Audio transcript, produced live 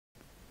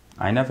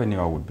I never knew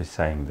I would be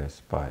saying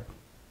this, but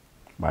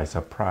by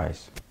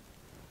surprise,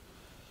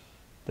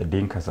 the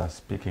Dinkas are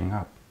speaking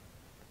up.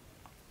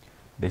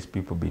 These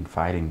people been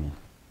fighting me.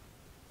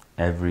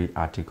 Every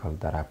article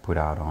that I put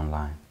out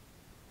online,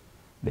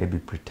 they be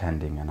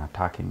pretending and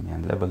attacking me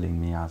and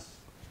labeling me as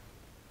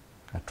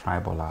a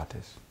tribal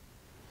artist.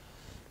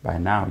 By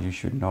now, you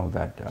should know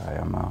that I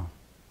am a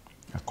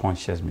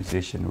conscious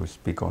musician who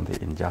speak on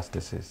the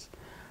injustices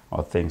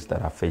or things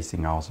that are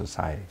facing our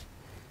society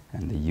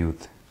and the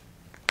youth.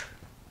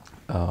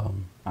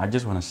 I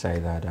just want to say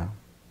that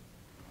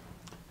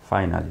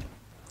finally,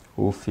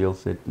 who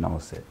feels it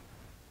knows it.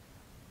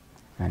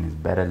 And it's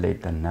better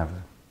late than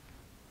never.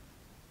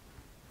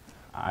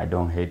 I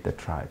don't hate the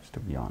tribes, to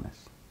be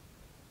honest.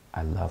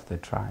 I love the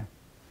tribe.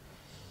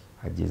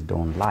 I just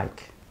don't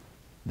like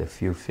the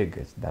few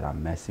figures that are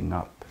messing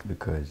up,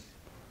 because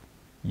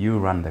you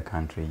run the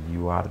country.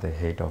 You are the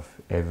head of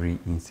every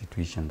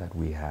institution that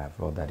we have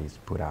or that is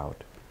put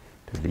out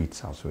to lead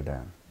South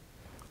Sudan.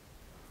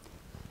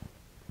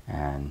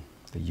 And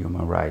the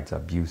human rights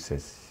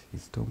abuses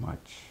is too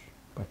much.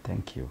 But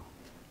thank you.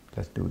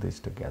 Let's do this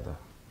together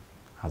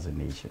as a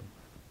nation.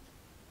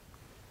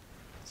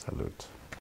 Salute.